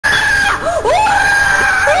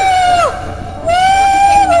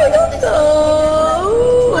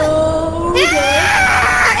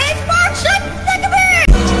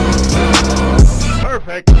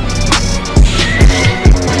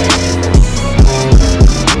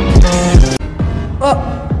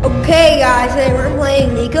guys, today we're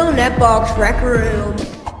playing Nico Netbox Rec Room.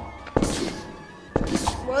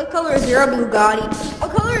 What color is your Bugatti?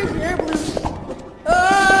 What color is your blue?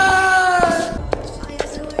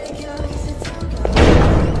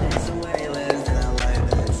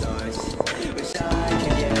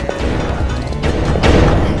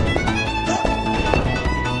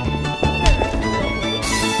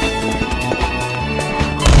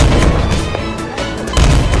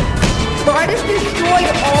 I just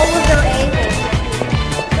destroyed all of their angles.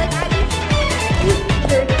 Like, I just...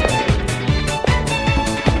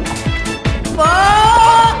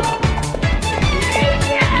 Fuck!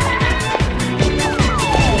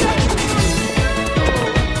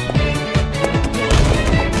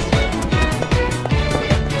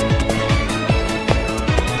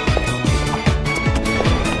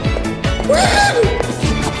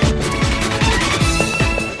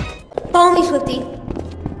 Follow me, Swifty.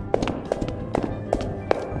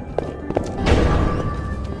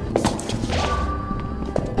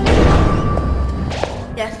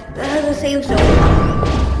 Yes, that has a save zone.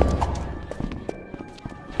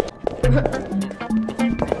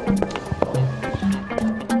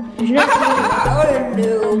 What a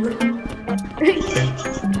noob.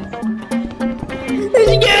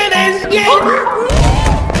 It's good, it's good.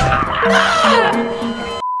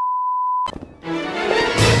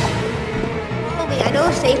 Follow me, I know a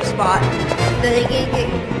safe spot.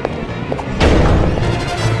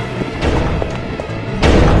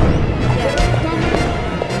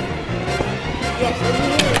 Yes,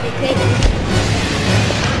 they take it.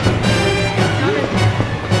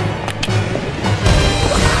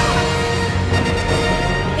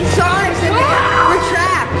 It's Sonic, we're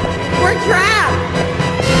trapped. We're trapped.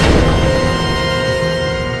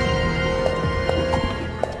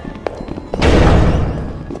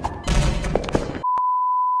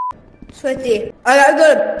 Swifty, I gotta go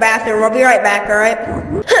to the bathroom. I'll be right back, alright?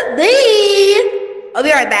 I'll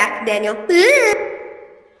be right back, Daniel.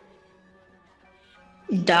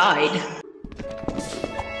 Died.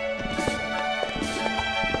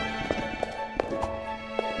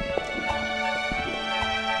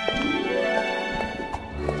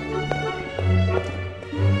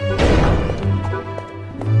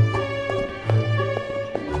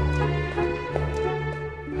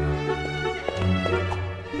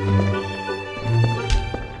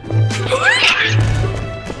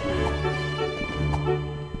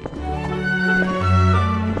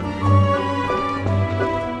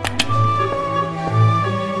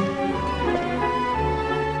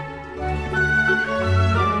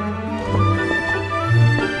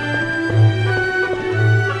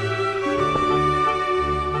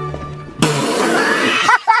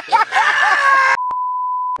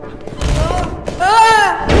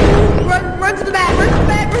 Run to the back, run to the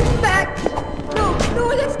back, run to the back. No,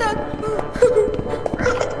 I got stuck.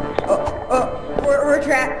 We're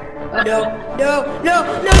trapped. No.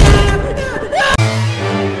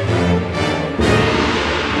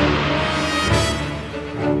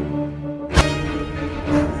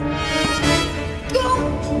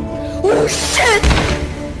 Oh shit!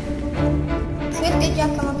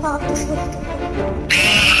 SwiftyJack, I'm a pop this way.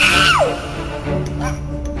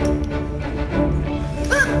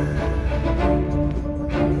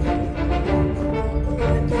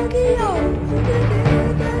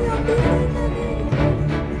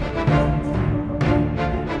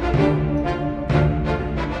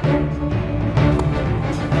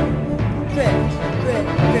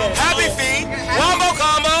 Happy feet, wombo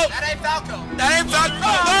combo. That ain't Falco.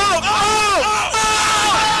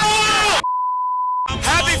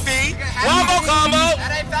 Happy feet, wombo combo.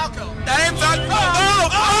 That ain't Falco.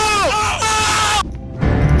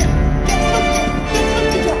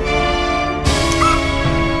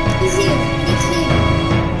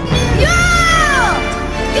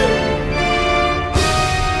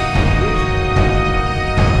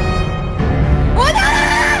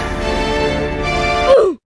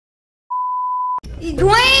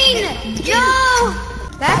 Dwayne! Yo!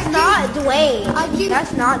 That's not Dwayne.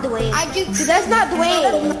 That's not Dwayne. That's not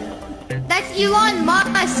Dwayne. That's Elon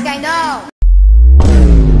Musk, I know.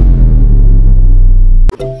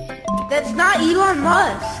 That's not Elon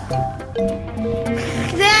Musk.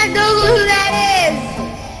 Dad knows who that is.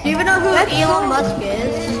 Do you even know who Elon Musk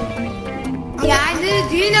is? Yeah, I do.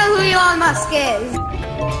 Do you know who Elon Musk is?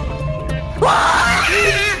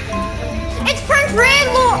 It's French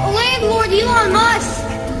landlord Elon Musk.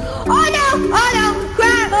 Oh no!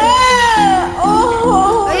 Crap!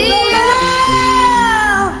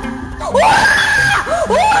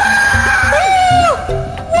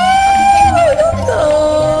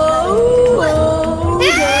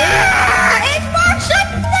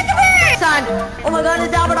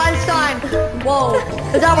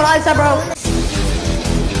 What's up, bro?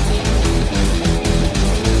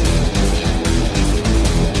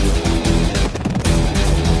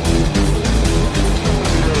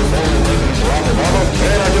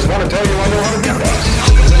 And I just want to tell you I know how to do that.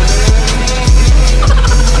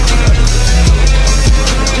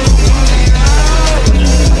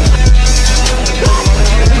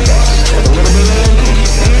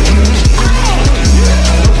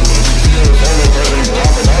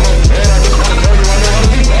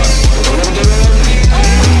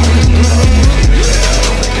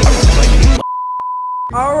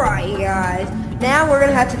 Alright, guys. Now we're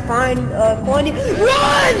gonna have to find it.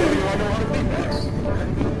 Run!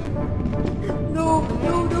 No.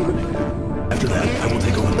 After that, I will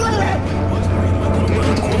take a look. Once we're in my little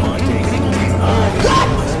brother Cormon dancing on his eyes,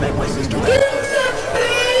 I smack my sister. Get in the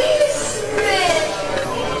basement!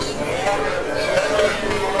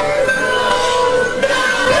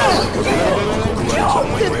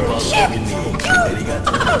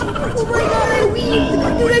 Oh my god, I weed!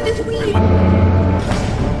 Dude, I just weed!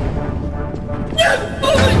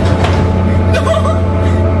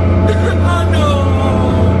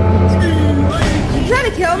 You trying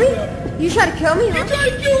to kill me? You trying to kill me? You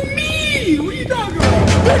trying to kill me? What are you talking about?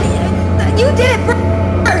 Dude, you did it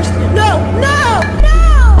first! No!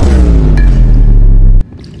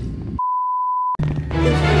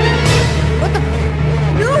 What the?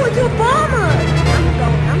 No, it's a bomber!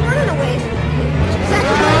 I'm running away from you.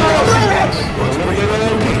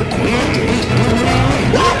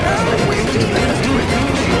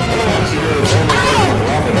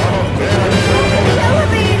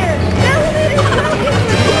 Elevator!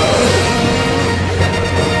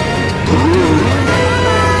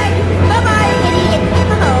 Bye-bye, idiot!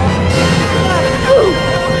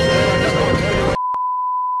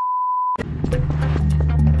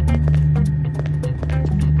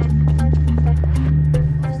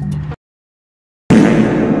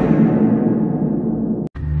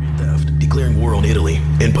 Theft, declaring war on Italy,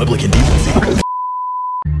 in public indecency.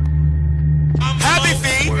 Happy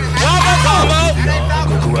feet. Wombo combo.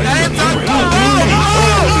 That ain't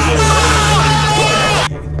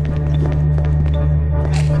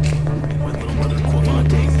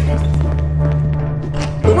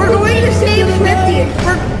We're going to save Swifty!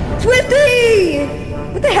 Swifty!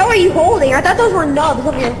 What the hell are you holding? I thought those were nubs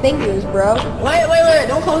of your fingers, bro. Wait,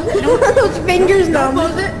 don't close it. Those fingers numb.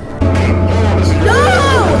 Close it. No!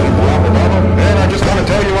 And I just want to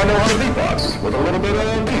tell you I know how to beatbox with a little bit of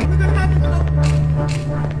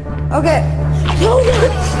Okay.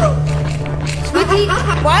 Swifty,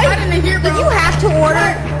 why did you have to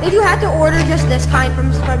order? Did you have to order just this kind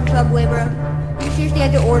from Subway, bro? You seriously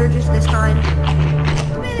had to order just this kind.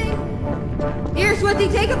 Here, Swifty,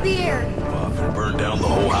 take a beer. and burn down the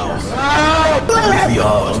whole house. It's the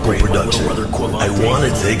Osprey production. I want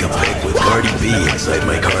to take a pic with Cardi B inside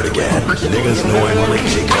my cardigan. Niggas know I'm like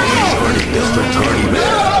Jake Cardi, Mr. Cardi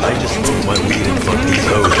Man. I just smoke my weed and fuck these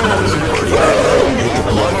hoes. Party man. Hit the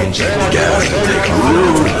plug and check the gas and take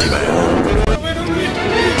a